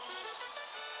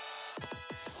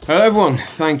Hello, everyone.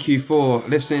 Thank you for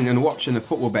listening and watching the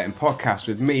Football Betting Podcast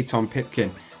with me, Tom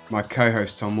Pipkin, my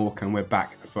co-host Tom Walker, and we're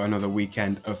back for another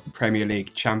weekend of Premier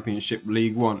League, Championship,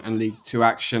 League One, and League Two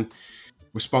action.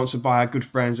 We're sponsored by our good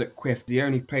friends at Quiff, the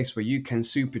only place where you can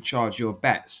supercharge your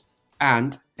bets.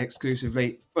 And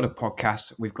exclusively for the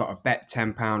podcast, we've got a bet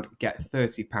 £10, get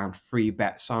 £30 free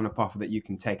bet sign-up offer that you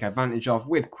can take advantage of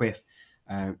with Quiff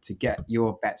to get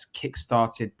your bets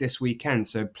kick-started this weekend.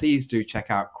 So please do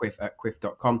check out Quiff at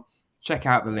quiff.com. Check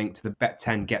out the link to the Bet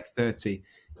 10 Get 30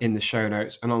 in the show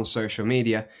notes and on social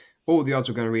media. All the odds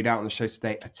we're going to read out on the show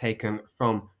today are taken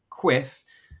from Quiff.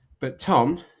 But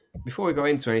Tom, before we go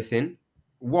into anything,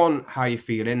 one, how are you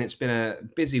feeling? It's been a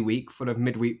busy week full of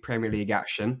midweek Premier League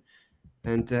action.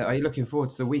 And are you looking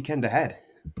forward to the weekend ahead?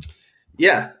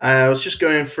 Yeah, I was just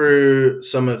going through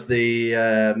some of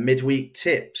the midweek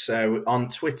tips on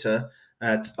Twitter,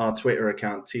 our Twitter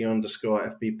account,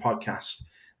 T_FB podcast.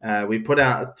 We put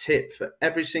out a tip for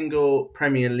every single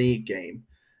Premier League game.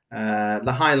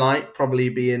 The highlight probably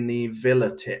being the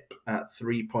Villa tip at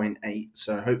 3.8.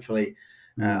 So hopefully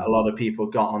a lot of people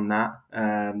got on that.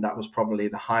 That was probably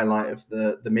the highlight of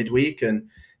the midweek. And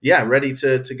yeah, ready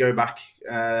to go back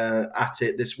at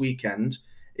it this weekend.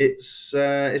 It's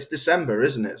December,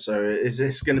 isn't it? So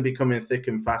it's going to be coming thick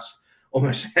and fast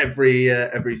almost every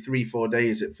 3-4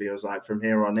 days. It feels like from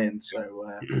here on in. So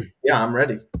yeah, I'm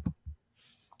ready.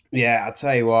 Yeah, I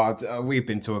tell you what, we've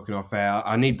been talking off air.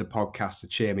 I need the podcast to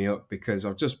cheer me up because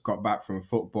I've just got back from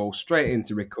football, straight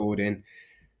into recording.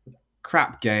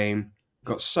 Crap game,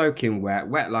 got soaking wet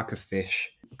like a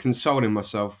fish. Consoling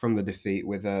myself from the defeat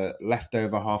with a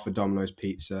leftover half a Domino's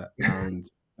pizza and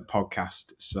a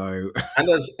podcast. So,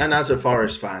 And as a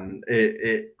Forest fan,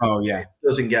 it oh yeah,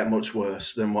 doesn't get much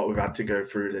worse than what we've had to go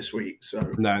through this week. So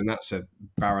no, and that's a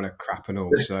barrel of crap and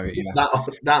all. So yeah,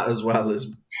 that as well is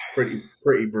pretty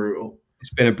brutal.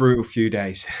 it's been a brutal few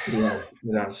days. Yeah,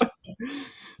 it has.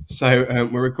 So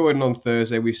we're recording on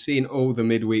Thursday. We've seen all the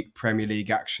midweek Premier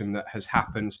League action that has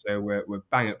happened, so we're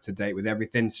bang up to date with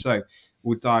everything. So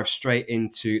we'll dive straight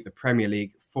into the Premier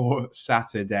League for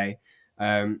Saturday.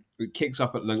 It kicks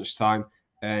off at lunchtime,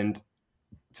 and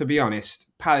to be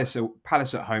honest, Palace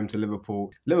at home to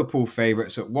Liverpool. Liverpool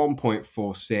favourites at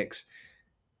 1.46.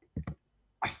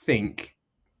 I think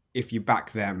if you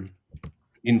back them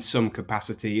in some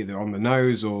capacity, either on the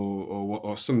nose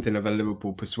or something of a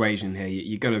Liverpool persuasion here,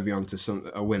 you're going to be onto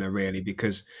a winner really,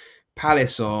 because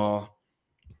Palace are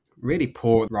really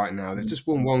poor right now. They've just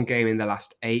won one game in the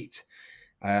last 8,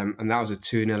 and that was a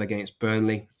 2-0 against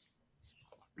Burnley.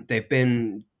 They've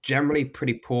been generally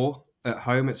pretty poor at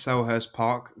home at Selhurst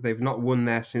Park. They've not won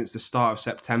there since the start of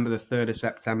September, the 3rd of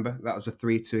September. That was a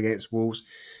 3-2 against Wolves.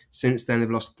 Since then, they've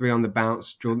lost 3 on the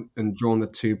bounce and drawn the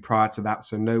 2 prior to that,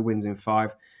 so no wins in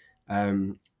 5 at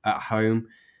home.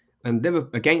 And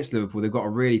against Liverpool, they've got a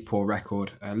really poor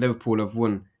record. Liverpool have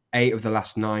won 8 of the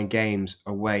last 9 games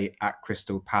away at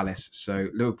Crystal Palace. So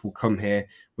Liverpool come here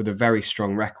with a very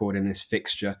strong record in this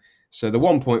fixture. So the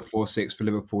 1.46 for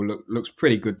Liverpool looks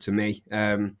pretty good to me.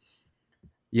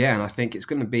 Yeah, and I think it's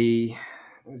going to be.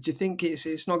 Do you think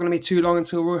it's not going to be too long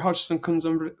until Roy Hodgson comes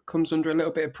under a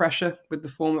little bit of pressure with the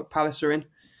form that Palace are in?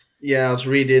 Yeah, I was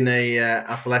reading a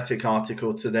Athletic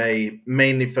article today,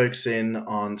 mainly focusing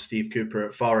on Steve Cooper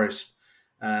at Forest,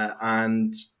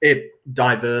 and it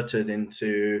diverted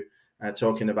into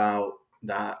talking about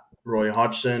that Roy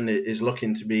Hodgson is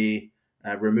looking to be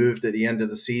removed at the end of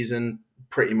the season,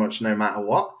 pretty much no matter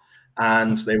what,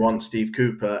 and they want Steve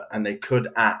Cooper, and they could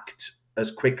act as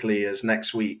quickly as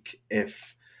next week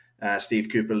if Steve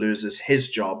Cooper loses his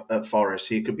job at Forest.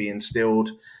 He could be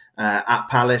instilled at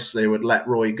Palace. They would let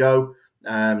Roy go.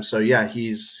 So yeah,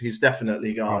 he's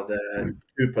definitely got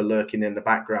Cooper lurking in the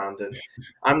background, and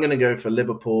I'm going to go for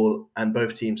Liverpool and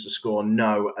both teams to score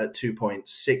no at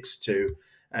 2.62.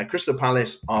 Crystal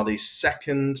Palace are the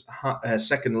second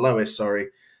lowest,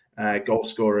 goal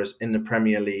scorers in the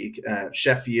Premier League.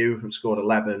 Sheffield have scored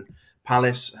 11.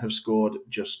 Palace have scored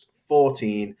just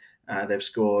 14. They've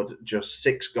scored just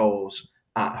 6 goals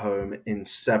at home in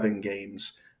 7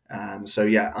 games. So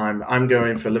yeah, I'm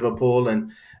going for Liverpool,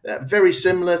 and very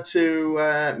similar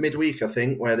to midweek, I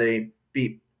think, where they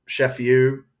beat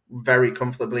Sheffield very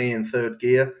comfortably in third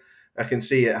gear. I can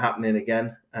see it happening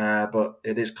again, but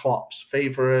it is Klopp's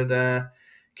favourite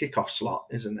kickoff slot,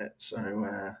 isn't it?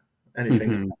 So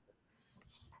anything.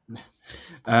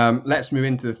 Let's move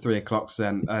into the 3 o'clocks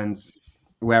then, and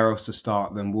where else to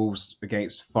start than Wolves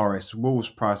against Forest? Wolves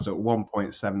priced at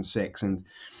 1.76, and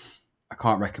I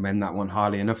can't recommend that one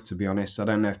highly enough, to be honest. I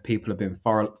don't know if people have been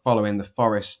following the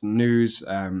Forest news.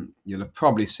 You'll have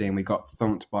probably seen we got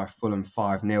thumped by Fulham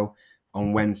 5-0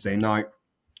 on Wednesday night.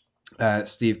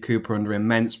 Steve Cooper under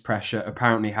immense pressure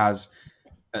apparently has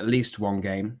at least one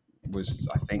game, was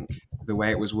I think the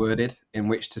way it was worded, in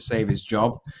which to save his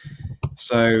job.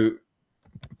 So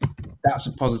that's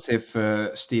a positive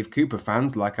for Steve Cooper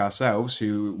fans like ourselves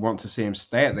who want to see him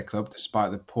stay at the club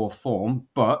despite the poor form.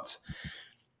 But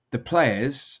the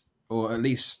players, or at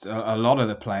least a lot of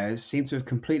the players, seem to have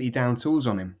completely down tools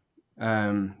on him.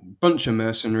 Bunch of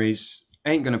mercenaries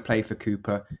ain't going to play for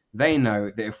Cooper. They know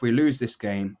that if we lose this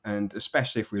game, and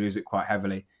especially if we lose it quite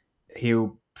heavily,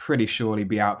 he'll pretty surely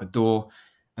be out the door.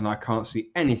 And I can't see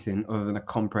anything other than a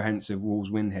comprehensive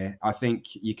Wolves win here. I think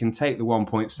you can take the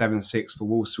 1.76 for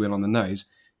Wolves to win on the nose.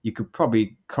 You could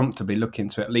probably comfortably look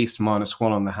into at least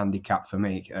 -1 on the handicap for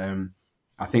me.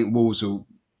 I think Wolves will,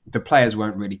 the players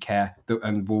won't really care,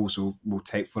 and Wolves will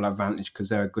take full advantage because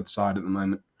they're a good side at the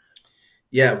moment.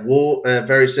 Yeah,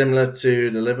 very similar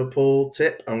to the Liverpool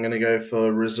tip. I'm going to go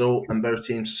for result and both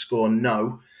teams to score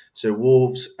no. So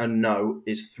Wolves and no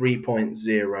is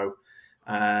 3.0.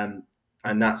 Um,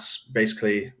 and that's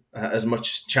basically as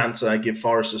much chance as I give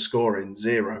Forest of scoring,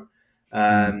 zero.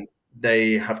 Mm.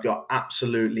 They have got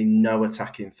absolutely no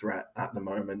attacking threat at the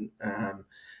moment.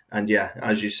 And yeah,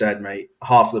 as you said, mate,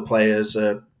 half the players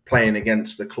are playing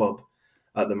against the club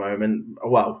at the moment.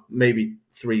 Well, maybe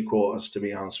three quarters, to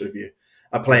be honest with you,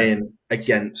 are Yeah, playing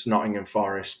against Nottingham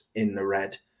Forest in the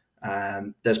red.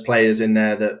 There's players in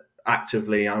there that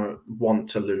actively want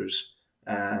to lose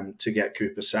to get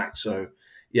Cooper sacked. So,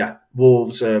 yeah,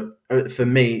 Wolves are, for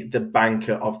me, the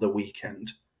banker of the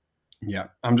weekend. yeah.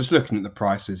 I'm just looking at the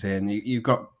prices here, and you've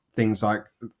got things like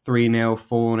 3-0,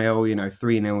 4-0.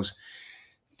 3-0's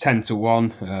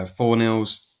 10-1,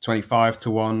 4-0's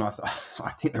 25-1. I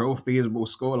think they're all feasible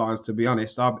scorelines. To be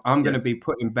honest, I'm going Yeah, to be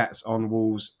putting bets on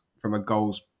Wolves from a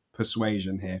goals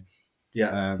persuasion here.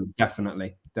 yeah,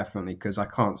 Definitely, because I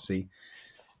can't see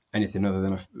anything other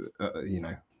than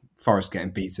Forest getting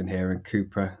beaten here and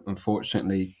Cooper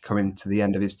unfortunately coming to the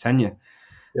end of his tenure.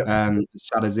 yep.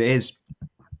 Sad as it is.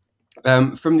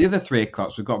 From the other 3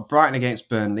 o'clocks, we've got Brighton against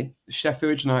Burnley,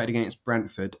 Sheffield United against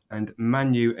Brentford, and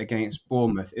Man U against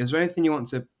Bournemouth. Is there anything you want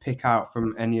to pick out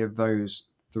from any of those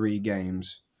three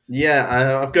games?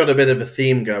 Yeah, I've got a bit of a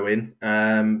theme going,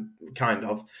 kind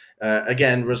of.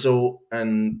 Again, result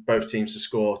and both teams to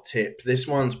score tip. This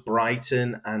one's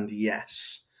Brighton and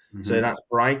yes. So Hmm. that's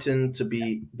Brighton to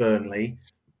beat Burnley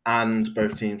and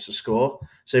both teams to score.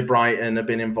 So Brighton have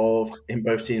been involved in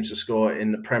both teams to score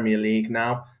in the Premier League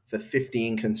now for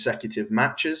 15 consecutive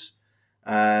matches.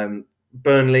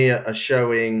 Burnley are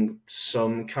showing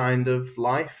some kind of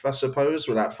life, I suppose,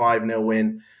 with that 5-0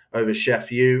 win over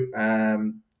Sheffield.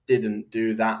 Didn't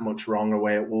do that much wrong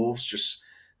away at Wolves. Just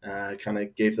kind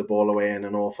of gave the ball away in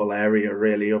an awful area,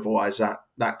 really. Otherwise,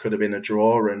 that could have been a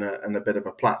draw and a bit of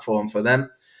a platform for them.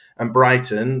 And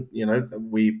Brighton,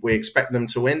 we expect them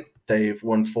to win. They've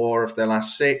won 4 of their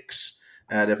last 6.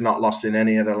 They've not lost in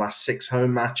any of their last 6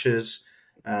 home matches.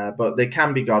 But they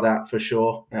can be got at for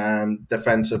sure.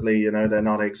 Defensively, they're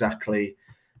not exactly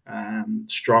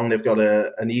strong. They've got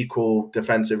an equal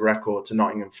defensive record to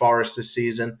Nottingham Forest this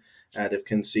season. They've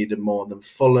conceded more than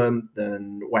Fulham,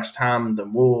 than West Ham,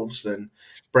 than Wolves, than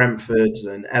Brentford,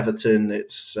 than Everton.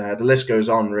 It's the list goes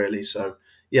on really. So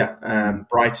yeah,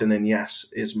 Brighton and yes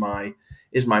is my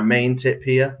main tip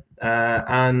here.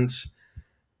 And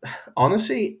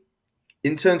honestly,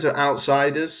 in terms of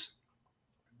outsiders,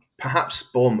 perhaps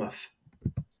Bournemouth.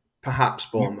 Perhaps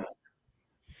Bournemouth.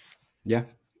 Yeah,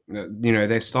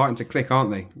 they're starting to click,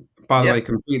 aren't they? By the Yep. way,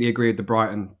 completely agree with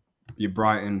your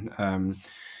Brighton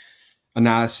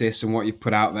analysis and what you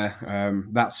put out there.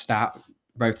 That stat,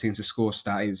 both teams to score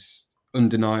stat, is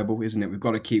undeniable, isn't it? We've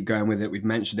got to keep going with it. We've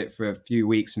mentioned it for a few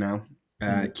weeks now.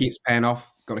 Mhm. It keeps paying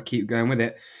off. Got to keep going with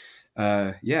it.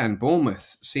 Yeah, and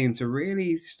Bournemouth seem to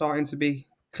really starting to be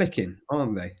clicking,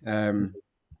 aren't they?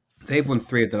 They've won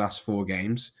 3 of the last 4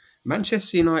 games.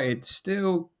 Manchester United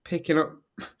still picking up.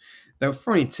 They're a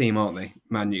funny team, aren't they,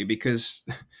 Man U? Because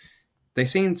they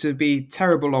seem to be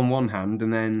terrible on one hand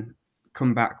and then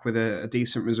come back with a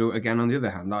decent result again on the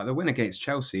other hand. Like the win against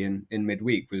Chelsea in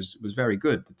midweek was very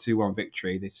good. The 2-1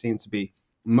 victory. They seem to be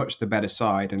much the better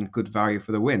side and good value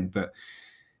for the win. But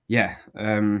yeah,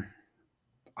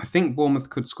 I think Bournemouth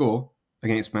could score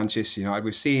against Manchester United.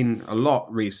 We've seen a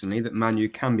lot recently that Man U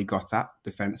can be got at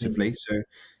defensively. Mhm. So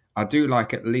I do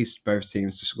like at least both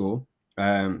teams to score.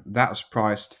 That's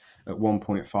priced at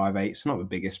 1.58. It's not the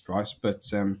biggest price, but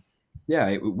yeah,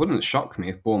 it wouldn't shock me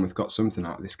if Bournemouth got something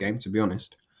out of this game, to be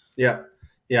honest. Yeah.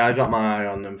 Yeah, I got my eye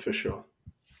on them for sure.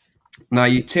 Now,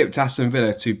 you tipped Aston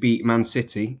Villa to beat Man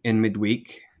City in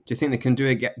midweek. Do you think they can do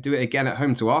it again at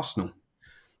home to Arsenal?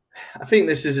 I think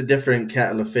this is a different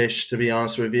kettle of fish, to be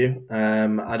honest with you.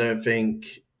 I don't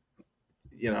think,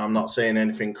 I'm not saying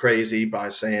anything crazy by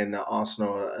saying that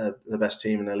Arsenal are the best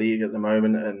team in the league at the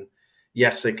moment. And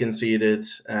yes, they conceded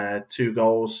 2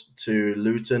 goals to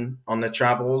Luton on their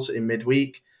travels in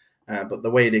midweek, but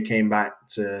the way they came back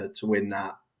to win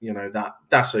that,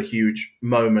 that's a huge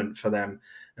moment for them,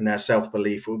 and their self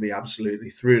belief will be absolutely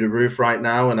through the roof right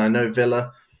now. And I know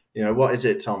Villa, what is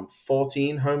it, Tom?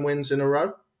 14 home wins in a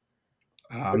row.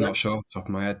 I'm not sure off the top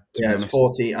of my head, to be Yeah, it's honest.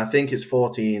 14. I think it's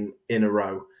 14 in a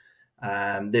row.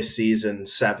 This season,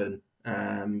 seven.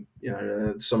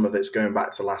 Some of it's going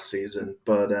back to last season,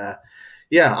 but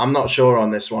yeah, I'm not sure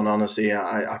on this one. Honestly,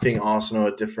 I think Arsenal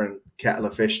are a different kettle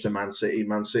of fish to Man City.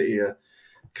 Man City are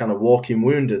kind of walking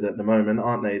wounded at the moment,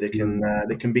 aren't they? Mm.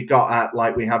 They can be got at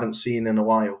like we haven't seen in a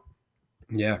while.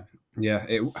 Yeah, yeah.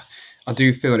 I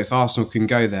do feel if Arsenal can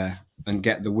go there and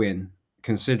get the win,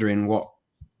 considering what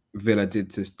Villa did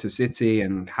to City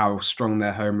and how strong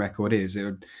their home record is, it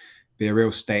would be a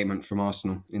real statement from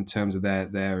Arsenal in terms of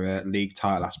their league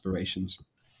title aspirations.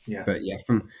 Yeah, But yeah,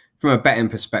 from a betting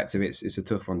perspective, it's a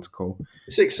tough one to call.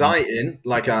 it's Uh, exciting.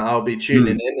 Like I'll be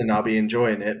tuning mm, in and I'll be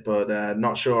enjoying it, but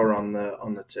not sure on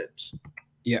the tips.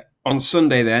 yeah, on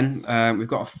Sunday then we've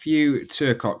got a few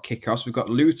 2 o'clock kickoffs. We've got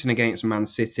Luton against Man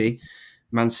City.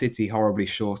 Man City horribly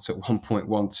short at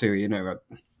 1.12.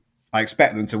 I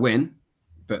expect them to win,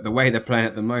 but the way they're playing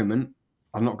at the moment,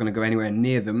 I'm not going to go anywhere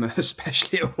near them,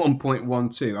 especially at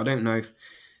 1.12. I don't know if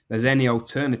there's any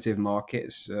alternative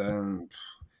markets.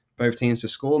 Both teams to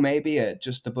score maybe at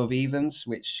just above evens,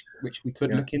 which we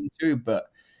could Yeah. look into. But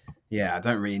yeah, I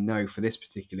don't really know for this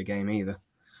particular game either.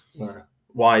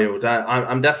 Wild.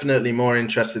 I'm definitely more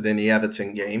interested in the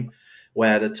Everton game,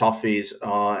 where the Toffees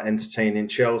are entertaining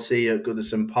Chelsea at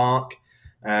Goodison Park.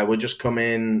 We're just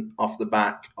coming off the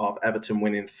back of Everton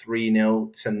winning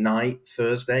 3-0 tonight,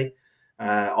 Thursday.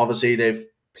 Obviously, they've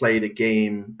played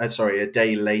a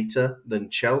day later than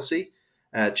Chelsea.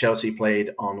 Chelsea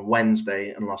played on Wednesday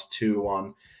and lost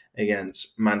 2-1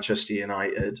 against Manchester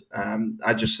United.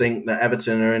 I just think that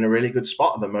Everton are in a really good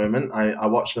spot at the moment. I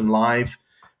watched them live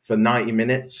for 90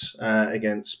 minutes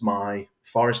against my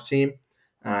Forest team,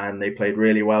 and they played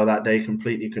really well that day,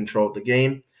 completely controlled the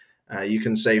game. You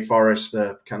can say Forest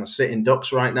are kind of sitting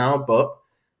ducks right now, but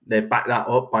they backed that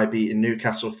up by beating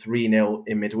Newcastle 3-0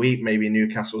 in midweek. Maybe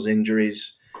Newcastle's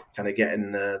injuries kind of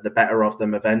getting the better of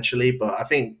them eventually, but I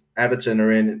think Everton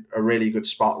are in a really good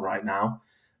spot right now.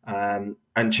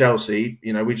 And Chelsea,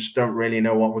 we just don't really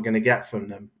know what we're going to get from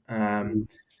them.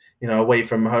 Away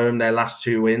from home, their last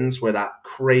 2 wins were that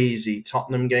crazy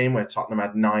Tottenham game where Tottenham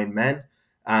had 9 men,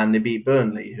 and they beat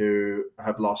Burnley, who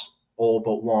have lost all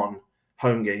but one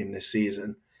home game this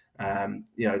season.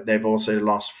 They've also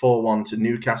lost 4-1 to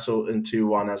Newcastle and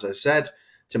 2-1, as I said,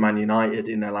 to Man United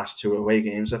in their last 2 away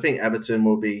games. I think Everton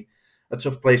will be a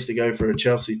tough place to go for a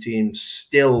Chelsea team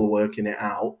still working it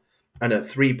out. And at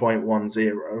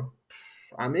 3.10,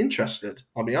 I'm interested,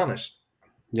 I'll be honest.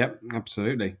 Yep,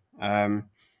 absolutely.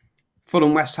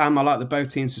 Fulham West Ham, I like the both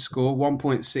teams to score.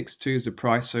 1.62 is the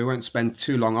price, so we won't spend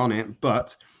too long on it.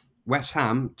 But West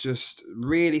Ham just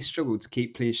really struggled to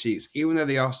keep clean sheets, even though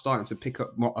they are starting to pick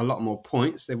up a lot more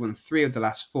points. They've won 3 of the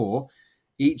last 4.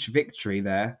 Each victory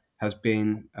there has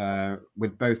been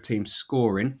with both teams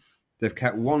scoring. They've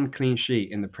kept one clean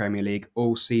sheet in the Premier League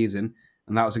all season,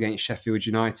 and that was against Sheffield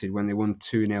United when they won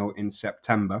 2-0 in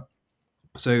September.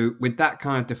 So with that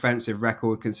kind of defensive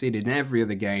record, conceded in every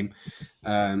other game,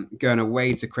 going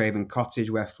away to Craven Cottage,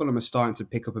 where Fulham are starting to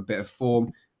pick up a bit of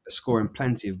form. They're scoring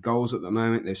plenty of goals at the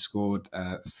moment. They've scored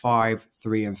 5,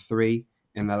 3, and 3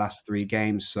 in their last 3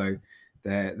 games. So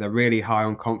they're really high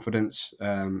on confidence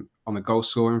on the goal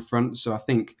scoring front. So I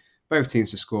think both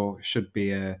teams to score should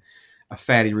be a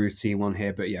fairly routine one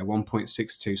here. But yeah,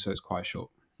 1.62, so it's quite short.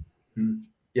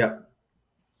 Yeah.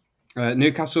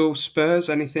 Newcastle Spurs,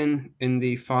 anything in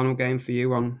the final game for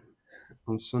you on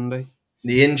Sunday?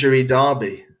 The injury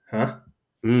derby, huh?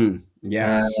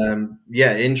 Yes.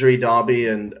 Yeah, injury derby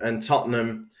and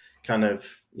Tottenham kind of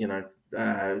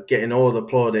getting all the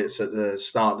plaudits at the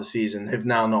start of the season have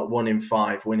now not won in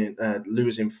 5,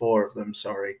 losing 4 of them.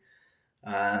 Sorry,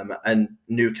 and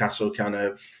Newcastle kind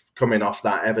of coming off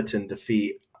that Everton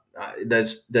defeat.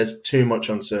 There's too much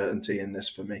uncertainty in this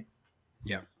for me.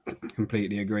 Yeah,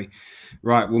 completely agree.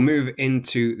 Right, we'll move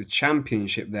into the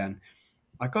Championship then.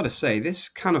 I got to say, this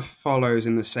kind of follows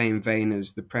in the same vein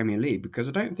as the Premier League because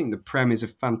I don't think the Prem is a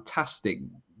fantastic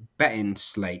betting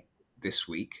slate this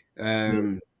week.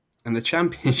 And the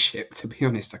Championship, to be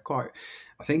honest,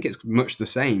 I think it's much the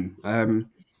same.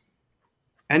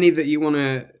 Any that you want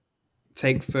to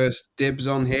take first dibs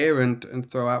on here and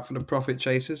throw out for the profit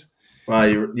chasers? Well,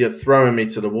 you're throwing me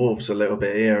to the wolves a little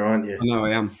bit here, aren't you? I know I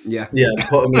am. Yeah, Yeah,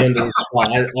 putting me under the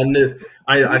spot. I knew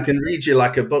I can read you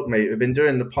like a book, mate. We've been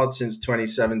doing the pod since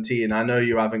 2017. I know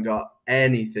you haven't got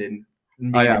anything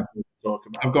I have. meaningful to talk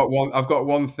about. I've got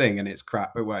one thing, and it's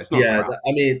crap. Well, it's not Yeah, crap.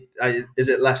 I mean, is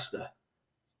it Leicester?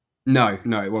 No,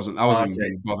 no, it wasn't. I wasn't even Okay.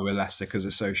 going to bother with Leicester because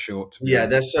they're so short. To be Yeah,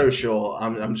 they're honest. so short.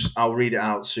 I'll read it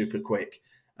out super quick.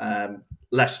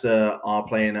 Leicester are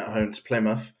playing at home to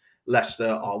Plymouth. Leicester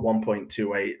are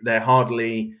 1.28. They're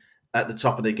hardly at the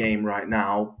top of the game right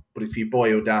now, but if you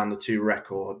boil down the two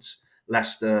records,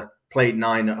 Leicester played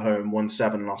 9 at home, won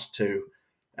 7, lost 2.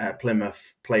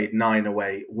 Plymouth played 9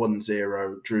 away, won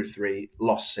 0, drew 3,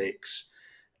 lost 6.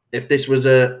 If this was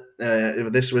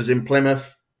in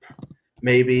Plymouth,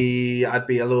 maybe I'd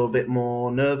be a little bit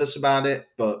more nervous about it,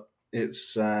 but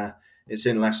it's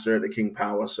in Leicester at the King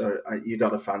Power, so you got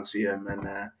to fancy him. And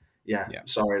yeah, Yeah.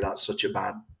 sorry that's such a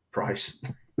bad price.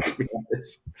 To be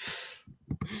honest.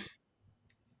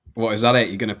 What is that? It?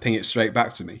 You're going to ping it straight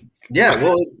back to me? Yeah,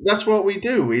 well, that's what we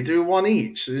do. We do one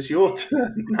each. It's your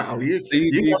turn now. You So you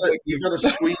you, gotta you, you gotta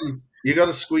squeeze you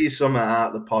gotta squeeze something out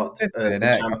of the pod. flipping The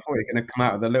heck! I chance. thought you were going to come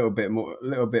out with a little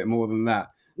bit more than that.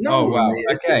 No, Oh wow. mate,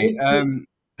 it's a Okay. good team.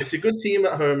 It's a good team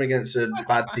at home against a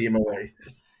bad team away.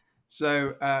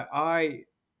 So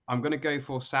I'm going to go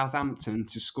for Southampton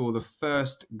to score the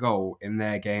first goal in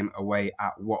their game away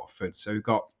at Watford. So we've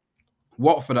got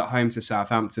Watford at home to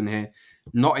Southampton here.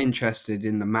 Not interested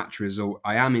in the match result.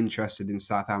 I am interested in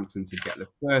Southampton to get the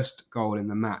first goal in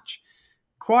the match.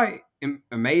 Quite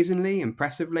amazingly,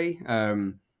 impressively,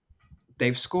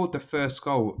 they've scored the first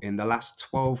goal in the last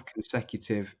 12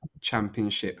 consecutive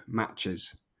championship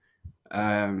matches.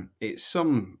 It's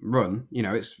some run,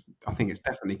 It's I think it's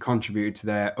definitely contributed to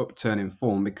their upturn in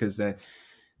form because they've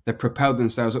propelled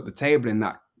themselves up the table in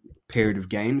that period of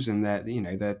games, and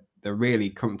they're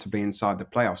really comfortably inside the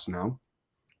playoffs now.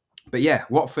 But yeah,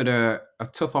 Watford are a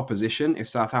tough opposition. If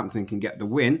Southampton can get the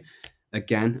win,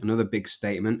 again another big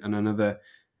statement and another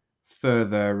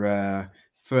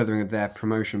furthering of their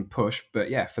promotion push. But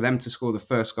yeah, for them to score the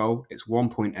first goal, it's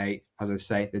 1.8. As I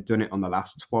say, they've done it on the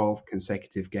last 12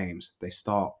 consecutive games. They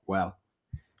start well.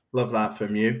 Love that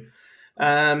from you.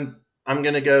 I'm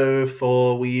going to go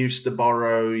for we used to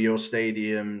borrow your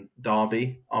stadium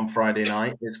derby on Friday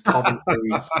night. It's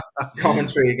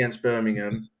Coventry against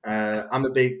Birmingham. I'm a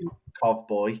big Cov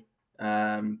boy.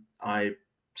 I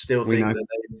still We think know. that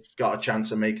they've got a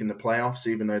chance of making the playoffs,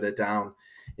 even though they're down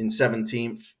in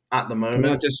 17th at the Can I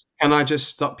moment. just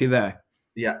stop you there?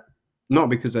 Yeah. Not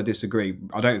because I disagree.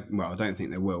 I don't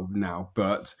think they will now.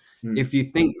 But Hmm. if you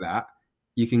think that,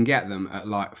 you can get them at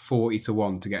like 40 to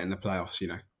 1 to get in the playoffs.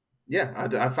 Yeah,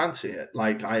 I fancy it.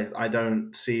 Like, I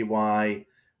don't see why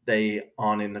they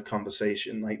aren't in the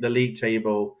conversation. Like, the league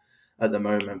table at the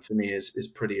moment for me is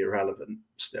pretty irrelevant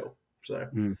still. So,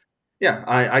 Mm. yeah,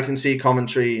 I can see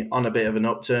Coventry on a bit of an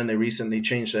upturn. They recently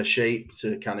changed their shape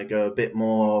to kind of go a bit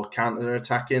more counter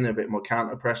attacking, a bit more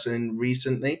counter pressing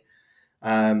recently.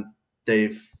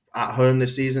 They've at home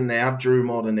this season, they have drew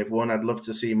more than they've won. I'd love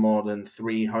to see more than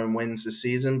 3 home wins this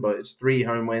season, but it's 3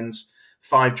 home wins,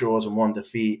 5 draws, and 1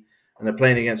 defeat. And they're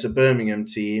playing against a Birmingham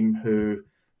team who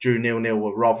drew 0-0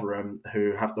 with Rotherham,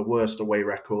 who have the worst away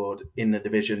record in the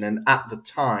division, and at the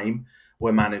time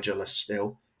were managerless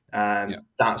still. Yeah.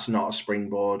 That's not a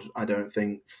springboard, I don't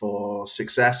think, for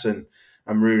success. And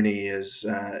Rooney is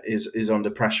under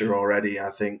pressure already.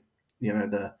 I think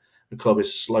the club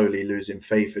is slowly losing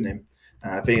faith in him.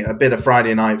 I think a bit of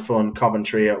Friday night fun,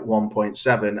 Coventry at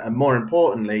 1.7. And more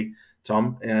importantly,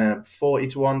 Tom, 40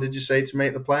 to 1, did you say, to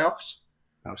make the playoffs?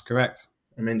 That's correct.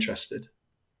 I'm interested.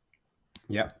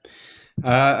 Yep.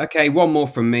 Okay, one more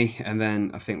from me, and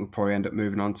then I think we'll probably end up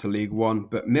moving on to League One.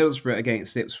 But Middlesbrough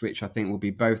against Ipswich, I think will be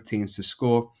both teams to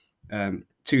score.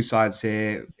 Two sides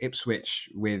here. Ipswich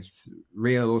with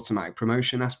real automatic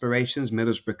promotion aspirations.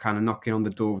 Middlesbrough kind of knocking on the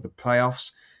door of the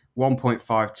playoffs.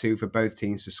 1.52 for both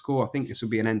teams to score. I think this will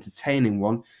be an entertaining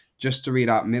one. Just to read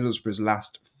out Middlesbrough's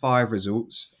last 5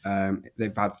 results,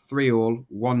 they've had 3-3,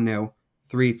 1-0,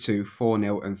 3-2,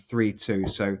 4-0, and 3-2.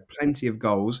 So plenty of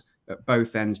goals at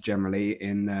both ends generally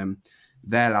in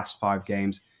their last 5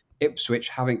 games. Ipswich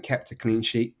haven't kept a clean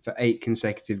sheet for 8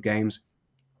 consecutive games.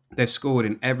 They've scored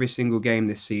in every single game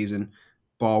this season,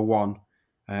 bar one.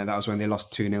 That was when they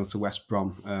lost 2-0 to West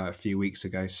Brom a few weeks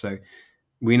ago. So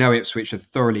we know Ipswich are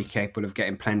thoroughly capable of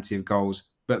getting plenty of goals,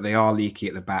 but they are leaky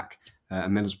at the back.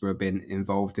 And Middlesbrough have been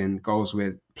involved in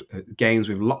games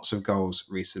with lots of goals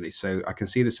recently. So I can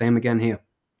see the same again here.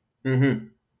 Mm-hmm.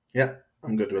 Yeah,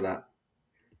 I'm good with that.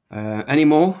 Any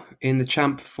more in the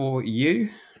champ for you?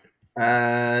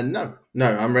 No.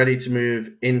 I'm ready to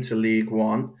move into League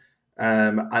One,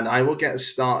 and I will get us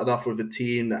started off with a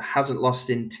team that hasn't lost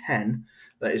in 10,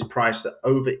 that is priced at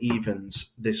over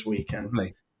evens this weekend.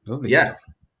 Lovely, lovely Yeah,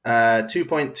 stuff.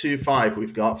 2.25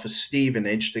 we've got for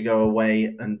Stevenage to go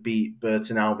away and beat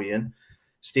Burton Albion.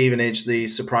 Stevenage, the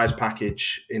surprise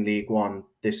package in League One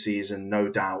this season, no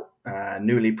doubt.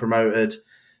 Newly promoted,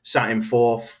 sat in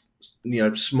fourth,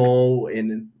 small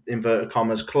in inverted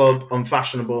commas club,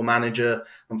 unfashionable manager,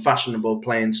 unfashionable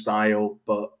playing style,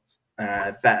 but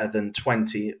better than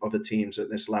 20 other teams at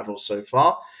this level so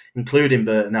far, including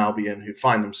Burton Albion, who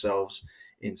find themselves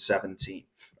in 17th.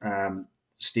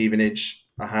 Stevenage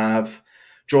have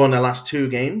drawn their last two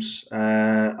games,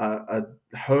 a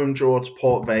home draw to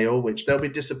Port Vale, which they'll be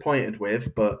disappointed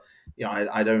with, but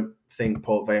I don't think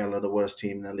Port Vale are the worst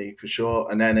team in the league for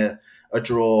sure. And then a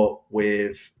draw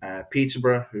with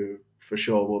Peterborough, who for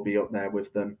sure will be up there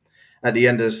with them at the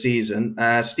end of the season.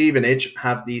 Stevenage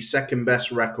have the second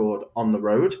best record on the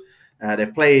road.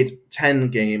 They've played 10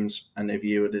 games and they've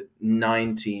yielded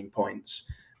 19 points.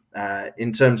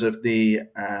 In terms of the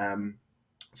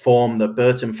form that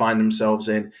Burton find themselves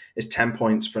in, is 10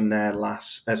 points from their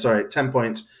last 10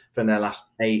 points from their last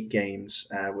 8 games,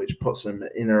 which puts them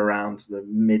in and around the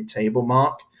mid-table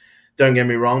mark. Don't get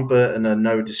me wrong, Burton are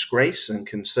no disgrace and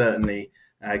can certainly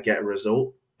get a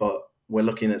result, but we're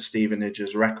looking at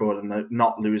Stevenage's record and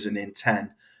not losing in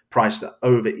 10, priced at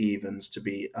over evens to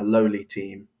be a lowly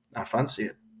team. I fancy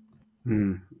it.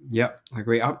 Yeah, I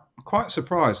agree. I'm quite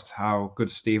surprised how good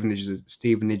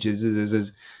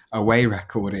Stevenage's away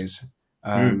record is.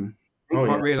 Mm. I didn't Oh,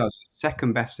 quite yeah. realise it's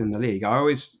second best in the league. I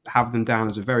always have them down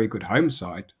as a very good home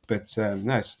side, but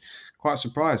no, it's quite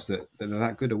surprised that they're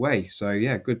that good away. So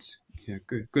yeah, good,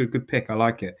 good pick. I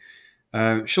like it.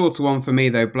 Shorter one for me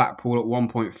though. Blackpool at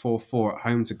 1.44 at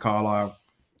home to Carlisle.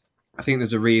 I think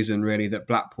there's a reason really that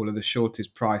Blackpool are the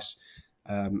shortest price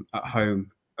at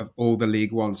home of all the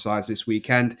League One sides this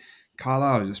weekend.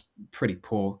 Carlisle are just pretty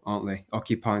poor, aren't they?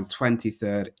 Occupying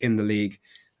 23rd in the league,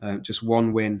 just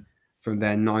one win from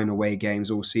their 9 away games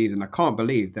all season. I can't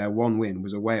believe their one win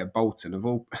was away at Bolton. Of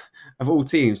all of all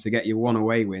teams to get your one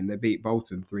away win, they beat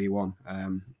Bolton 3-1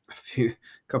 a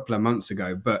couple of months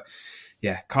ago. But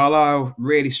yeah, Carlisle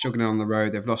really struggling on the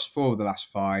road. They've lost 4 of the last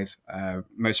 5.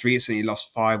 Most recently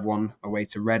lost 5-1 away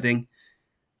to Reading.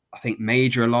 I think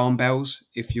major alarm bells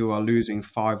if you are losing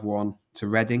 5-1 to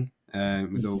Reading,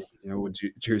 with all, all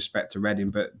due respect to Reading,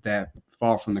 but they're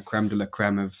far from the creme de la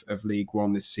creme of League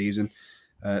One this season.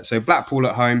 So Blackpool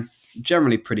at home,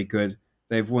 generally pretty good.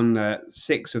 They've won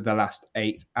 6 of the last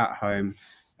 8 at home,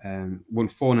 won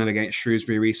 4-0 against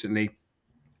Shrewsbury recently,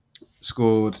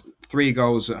 scored 3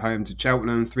 goals at home to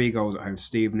Cheltenham, 3 goals at home to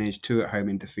Stevenage, 2 at home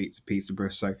in defeat to Peterborough.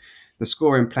 So they're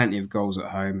scoring plenty of goals at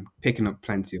home, picking up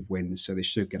plenty of wins. So they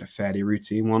should get a fairly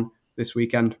routine one this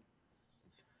weekend.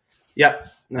 Yep.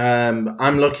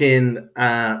 I'm looking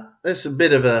at it's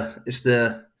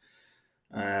the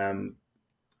um,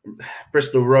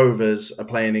 Bristol Rovers are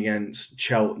playing against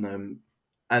Cheltenham,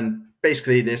 and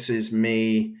basically this is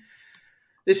me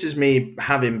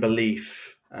having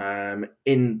belief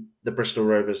in the Bristol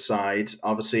Rovers side.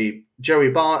 Obviously, Joey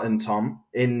Barton, Tom,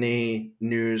 in the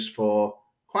news for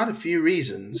quite a few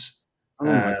reasons. Oh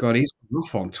my Uh, God, he's gone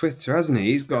off on Twitter, hasn't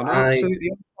he? He's got an I absolutely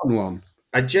on one.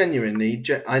 I genuinely,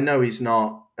 I know he's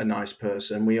not a nice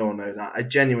person. We all know that. I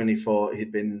genuinely thought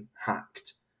he'd been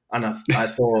hacked, and I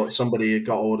thought somebody had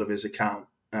got hold of his account.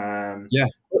 Yeah.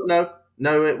 But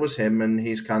no, it was him, and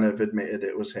he's kind of admitted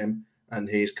it was him, and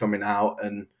he's coming out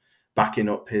and backing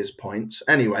up his points.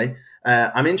 Anyway,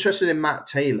 I'm interested in Matt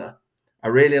Taylor. I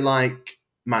really like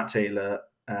Matt Taylor,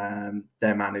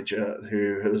 their manager,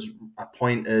 who was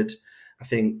appointed, I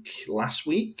think, last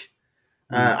week.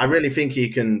 Mm. I really think he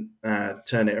can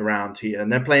turn it around here. And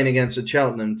they're playing against a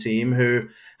Cheltenham team who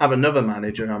have another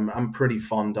manager I'm pretty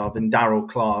fond of, in Darryl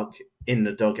Clark in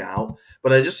the dugout.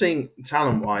 But I just think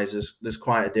talent-wise, there's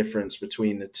quite a difference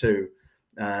between the two.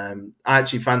 I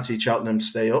actually fancy Cheltenham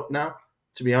stay up now,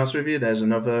 to be honest with you. There's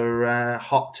another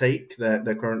hot take. They're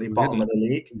currently bottom Really? of the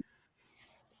league.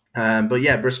 But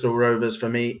yeah, Bristol Rovers for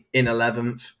me in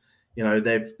 11th.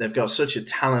 They've got such a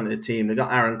talented team. They've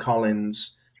got Aaron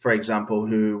Collins, for example,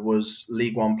 who was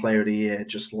League One Player of the Year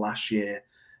just last year.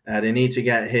 They need to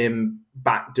get him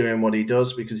back doing what he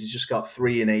does, because he's just got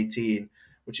 3 in 18,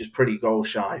 which is pretty goal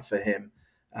shy for him.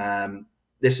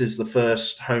 This is the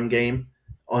first home game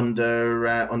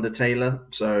under Taylor,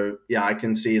 so yeah, I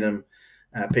can see them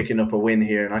picking up a win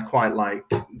here, and I quite like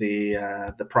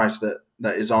the price that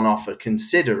is on offer,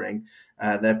 considering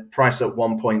they're priced at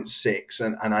 1.6,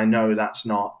 and I know that's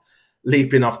not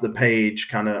leaping off the page,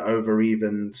 kind of over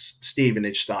even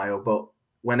Stevenage style. But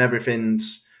when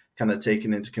everything's kind of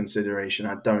taken into consideration,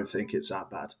 I don't think it's that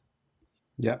bad.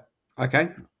 Yeah. Okay.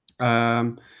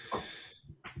 Um,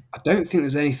 I don't think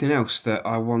there's anything else that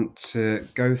I want to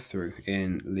go through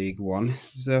in League One.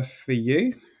 Is there for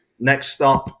you? Next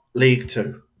stop, League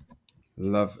Two.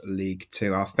 Love League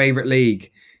Two, our favourite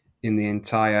league in the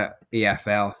entire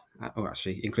EFL. Oh,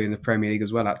 actually, including the Premier League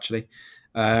as well. Actually,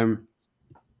 um,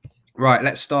 right.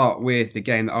 Let's start with the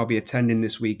game that I'll be attending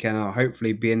this weekend. I'll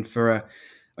hopefully be in for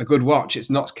a good watch. It's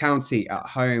Notts County at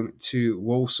home to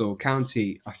Walsall.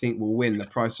 County, I think, will win. The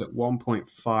price at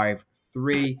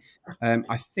 1.53.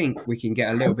 I think we can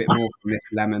get a little bit more from this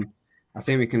lemon. I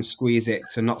think we can squeeze it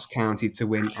to Notts County to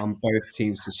win on both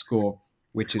teams to score,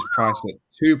 which is priced at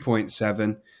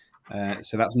 2.7.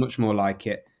 So that's much more like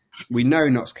it. We know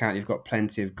Notts County have got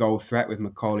plenty of goal threat with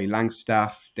Macaulay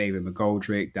Langstaff, David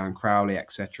McGoldrick, Dan Crowley,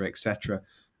 etc., etc.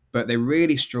 But they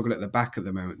really struggle at the back at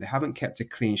the moment. They haven't kept a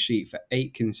clean sheet for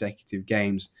 8 consecutive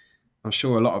games. I'm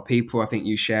sure a lot of people, I think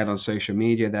you shared on social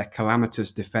media, their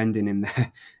calamitous defending in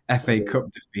their FA Yes. Cup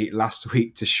defeat last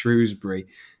week to Shrewsbury,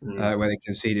 Mm. where they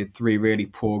conceded 3 really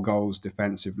poor goals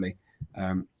defensively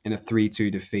in a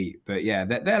 3-2 defeat. But yeah,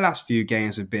 their last few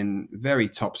games have been very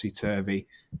topsy-turvy.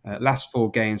 Last 4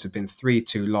 games have been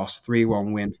 3-2 loss,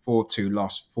 3-1 win, 4-2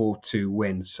 loss, 4-2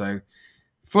 win. So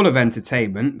full of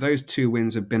entertainment. Those 2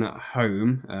 wins have been at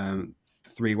home,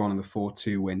 3-1 and the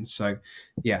 4-2 win. So,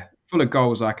 yeah, full of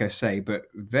goals, like I say, but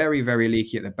very, very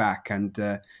leaky at the back. And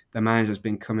the manager's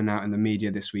been coming out in the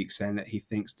media this week saying that he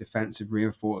thinks defensive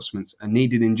reinforcements are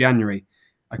needed in January.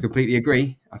 I completely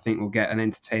agree. I think we'll get an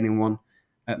entertaining one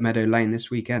at Meadow Lane this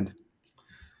weekend.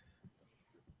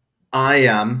 I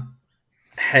am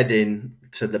heading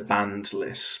to the banned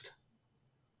list,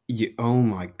 Oh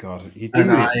my God, you and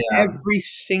do this every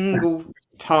single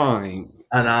time.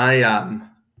 I am.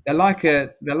 They're like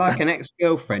an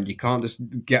ex-girlfriend you can't just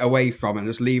get away from and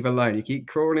just leave alone. You keep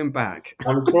crawling back.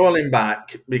 I'm crawling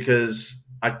back because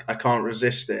I can't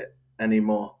resist it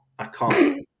anymore. I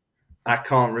can't. I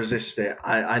can't resist it.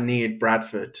 I need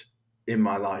Bradford in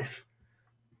my life.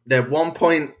 They're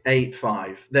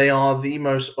 1.85. They are the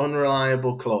most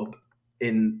unreliable club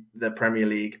in the Premier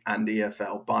League and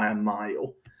EFL by a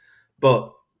mile.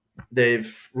 But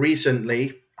they've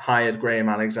recently hired Graham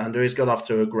Alexander. He's got off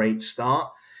to a great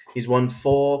start. He's won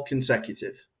 4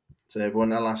 consecutive. So they've won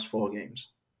their last 4 games.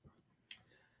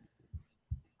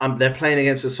 They're playing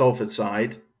against the Salford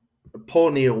side.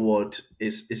 Poor Neil Wood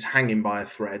is hanging by a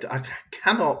thread. I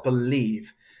cannot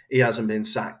believe he hasn't been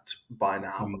sacked by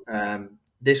now. Mm.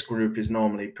 This group is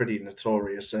normally pretty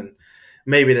notorious, and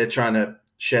maybe they're trying to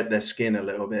shed their skin a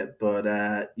little bit. But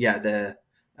yeah, they're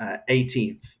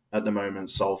 18th at the moment,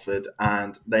 Salford,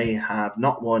 and they have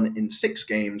not won in 6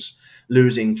 games,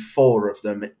 losing 4 of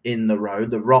them in the row.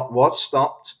 The rot was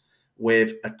stopped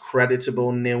with a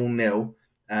creditable 0-0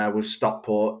 with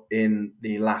Stockport in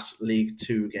the last League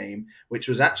Two game, which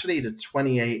was actually the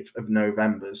 28th of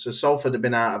November. So Salford have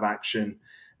been out of action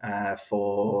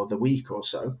for the week or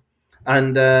so.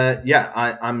 And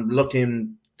yeah, I'm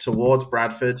looking towards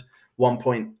Bradford.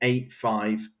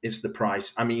 1.85 is the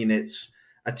price. I mean, it's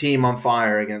a team on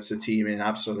fire against a team in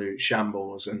absolute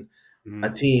shambles, and a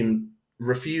Mm. team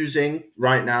refusing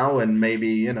right now. And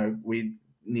maybe, we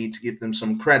need to give them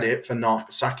some credit for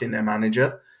not sacking their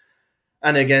manager,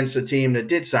 and against a team that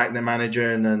did sack their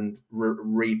manager and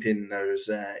reaping those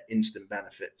instant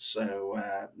benefits. So,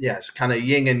 yeah, it's kind of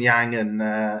yin and yang,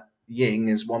 and Ying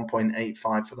is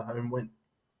 1.85 for the home win.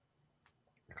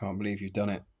 I can't believe you've done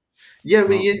it. Yeah,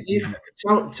 but Can't you believe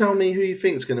it. tell me who you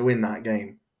think's going to win that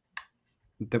game.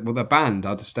 Well, they're banned.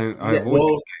 I just don't. I Yeah, avoid well,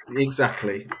 this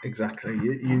exactly.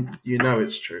 You know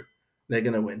it's true. They're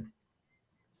going to win.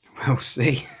 game. We'll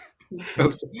see.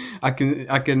 We'll see. I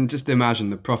can just imagine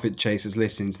the profit chasers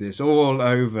listening to this all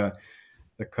over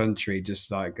the country, just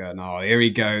like going, "Oh, here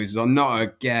he goes! Oh, not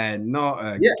again!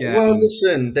 Not Yeah, well, again!"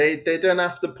 listen, they don't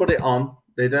have to put it on.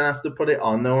 They don't have to put it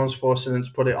on. No one's forcing them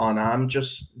to put it on. I'm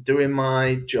just doing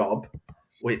my job,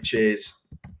 which is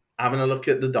having a look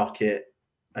at the docket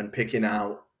and picking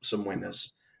out some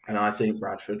winners. And I think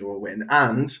Bradford will win.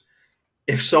 And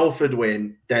if Salford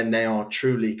win, then they are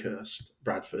truly cursed.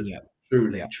 Bradford, Yeah,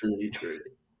 truly, yeah. truly, truly.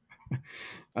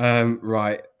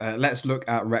 Right. Let's look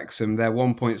at Wrexham. They're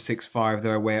 1.65.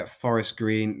 They're away at Forest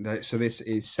Green. So this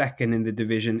is second in the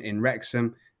division in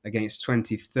Wrexham against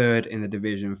 23rd in the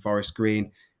division, Forest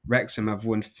Green. Wrexham have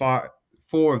won 4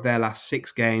 of their last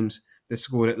 6 games. They've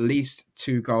scored at least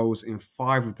 2 goals in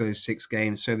 5 of those 6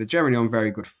 games. So they're generally on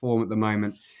very good form at the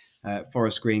moment.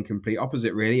 Forest Green, complete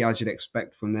opposite, really, as you'd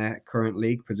expect from their current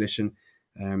league position.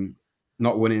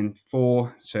 not winning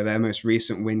 4. So their most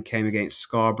recent win came against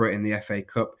Scarborough in the FA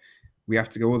Cup. We have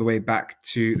to go all the way back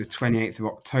to the 28th of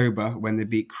October when they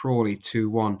beat Crawley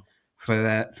 2-1 for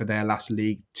their last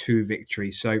League Two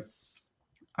victory. So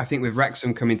I think with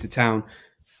Wrexham coming to town,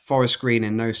 Forest Green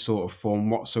in no sort of form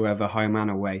whatsoever, home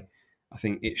and away, I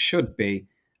think it should be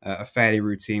a fairly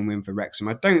routine win for Wrexham.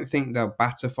 I don't think they'll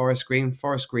batter Forest Green.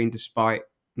 Forest Green, despite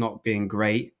not being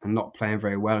great and not playing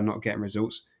very well and not getting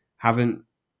results, haven't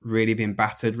really been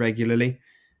battered regularly.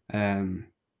 Um,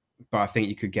 but I think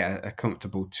you could get a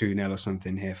comfortable 2-0 or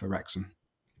something here for Wrexham.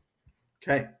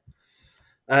 Okay.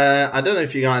 I don't know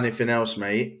if you got anything else,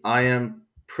 mate. I am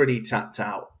pretty tapped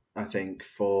out, I think, Uh,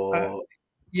 for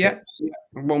yeah, tips.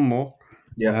 yeah, one more.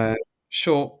 Yeah. Uh,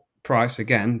 Short price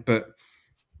again, but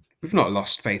we've not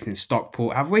lost faith in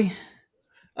Stockport, have we?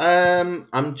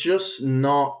 I'm just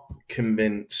not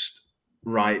convinced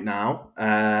right now.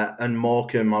 And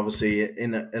Morecambe, obviously,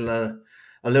 a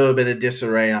little bit of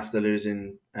disarray after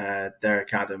losing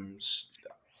Derek Adams.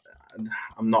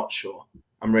 I'm not sure.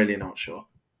 I'm really not sure.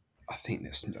 I think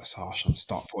that's harsh on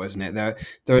Stockport, isn't it?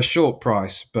 They're a short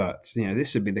price, but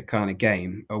this would be the kind of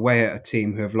game away at a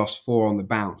team who have lost 4 on the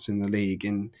bounce in the league,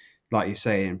 and like you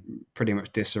say, in pretty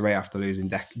much disarray after losing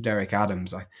Derek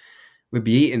Adams. We'd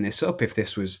be eating this up if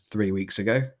this was 3 weeks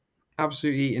ago.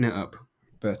 Absolutely eating it up.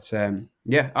 But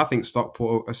yeah, I think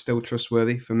Stockport are still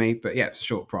trustworthy for me. But yeah, it's a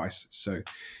short price. So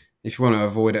if you want to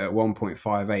avoid it at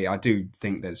 1.58, I do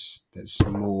think there's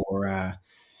more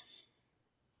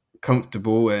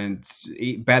comfortable and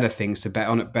eat better things to bet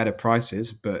on at better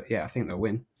prices. But yeah, I think they'll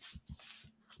win.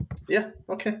 Yeah.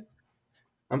 Okay.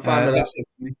 I'm fine with that. That's it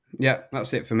for me. Yeah,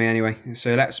 that's it for me anyway.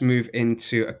 So let's move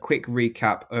into a quick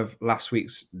recap of last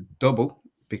week's double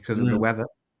because of the Mm, weather.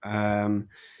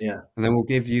 yeah. And then we'll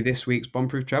give you this week's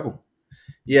bomb-proof treble.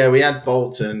 Yeah. We had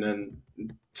Bolton, and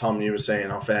Tom, you were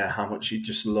saying off air how much you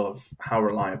just love how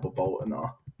reliable Bolton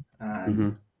are. Mm-hmm.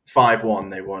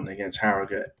 5-1 they won against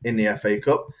Harrogate in the FA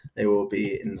Cup. They will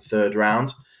be in the third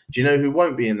round. Do you know who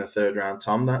won't be in the third round,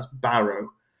 Tom? That's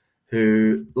Barrow,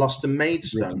 who lost to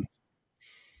Maidstone.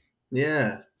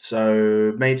 Yeah.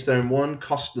 So Maidstone won,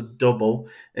 cost the double.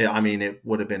 I mean, it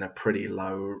would have been a pretty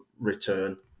low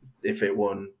return if it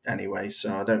won anyway.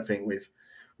 So I don't think we've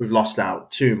lost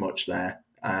out too much there.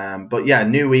 But yeah,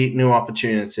 new week, new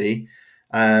opportunity.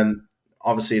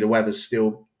 Obviously, the weather's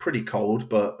still pretty cold,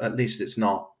 but at least it's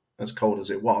not as cold as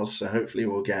it was. So hopefully,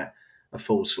 we'll get a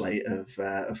full slate of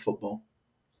football.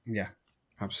 Yeah,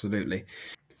 absolutely.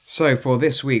 So for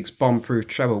this week's bomb-proof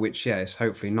treble, which is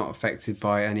hopefully not affected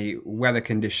by any weather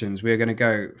conditions, we're going to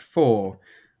go for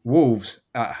Wolves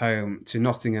at home to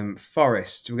Nottingham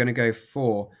Forest. We're going to go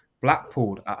for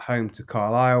Blackpool at home to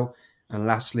Carlisle, and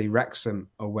lastly Wrexham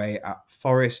away at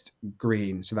Forest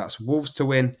Green. So that's Wolves to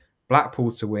win,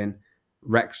 Blackpool to win,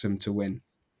 Wrexham to win.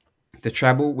 The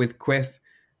treble with Quiff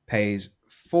pays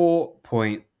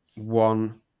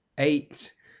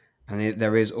 4.18, and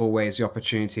there is always the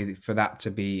opportunity for that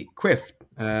to be quiffed.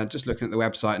 Just looking at the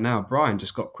website now, Brian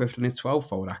just got quiffed on his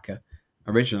 12-fold ACCA.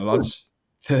 Original odds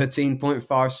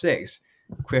 13.56,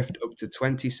 quiffed up to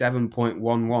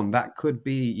 27.11. That could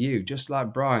be you, just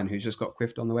like Brian, who's just got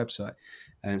quiffed on the website.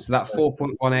 And so that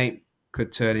 4.18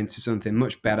 could turn into something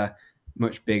much better,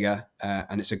 much bigger,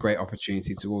 and it's a great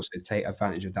opportunity to also take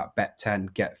advantage of that bet 10,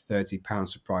 get £30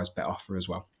 surprise bet offer as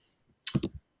well.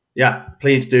 Yeah,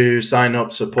 please do sign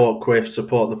up, support Quiff,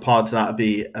 support the pod. That'd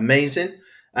be amazing.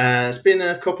 It's been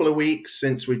a couple of weeks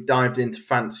since we've dived into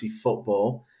fancy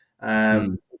football.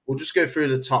 Mm. We'll just go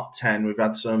through the top 10. We've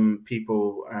had some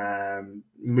people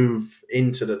move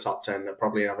into the top 10 that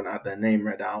probably haven't had their name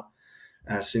read out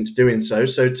since doing so.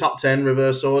 So, top 10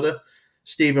 reverse order: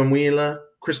 Stephen Wheeler,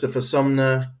 Christopher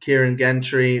Sumner, Kieran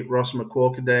Gentry, Ross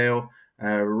McQuarkerdale,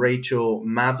 Rachel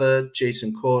Mather,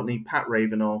 Jason Courtney, Pat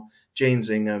Ravenall, James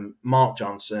Ingham, Mark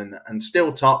Johnson, and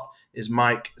still top is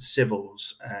Mike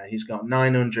Civils. He's got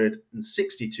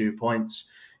 962 points.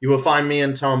 You will find me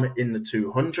and Tom in the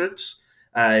 200s.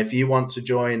 If you want to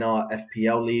join our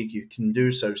FPL league, you can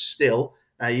do so still.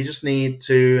 You just need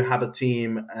to have a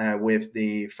team with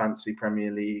the Fantasy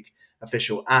Premier League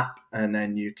official app, and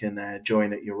then you can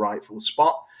join at your rightful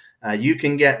spot. You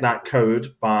can get that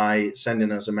code by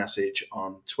sending us a message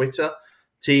on Twitter,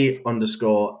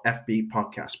 T_FB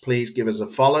podcast. Please give us a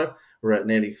follow. We're at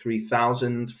nearly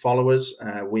 3,000 followers.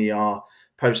 We are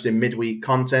posting midweek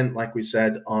content, like we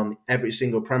said, on every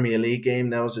single Premier League game.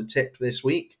 There was a tip this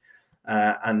week.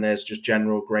 And there's just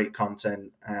general great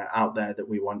content out there that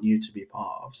we want you to be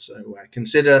part of. So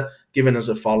consider giving us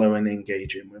a follow and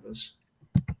engaging with us.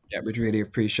 Yeah, we'd really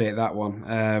appreciate that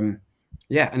one.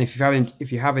 Yeah, and if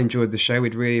you have enjoyed the show,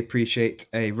 we'd really appreciate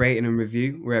a rating and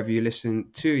review wherever you listen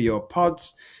to your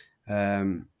pods.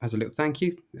 As a little thank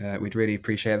you, we'd really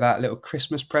appreciate that. A little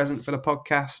Christmas present for the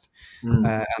podcast.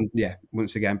 Mm. And yeah,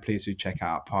 once again, please do check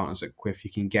out our partners at Quiff.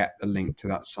 You can get the link to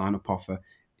that sign up offer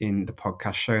in the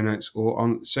podcast show notes or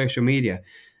on social media.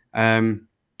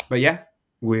 But yeah,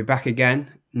 we're back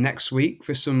again next week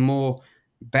for some more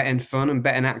betting fun and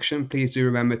betting action. Please do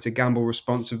remember to gamble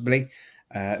responsibly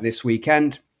this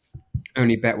weekend.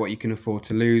 Only bet what you can afford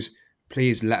to lose.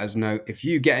 Please let us know if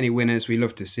you get any winners. We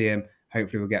love to see them.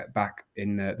 Hopefully, we'll get back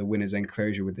in the winners'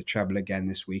 enclosure with the treble again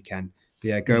this weekend. But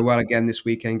yeah, go well again this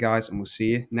weekend, guys, and we'll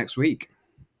see you next week.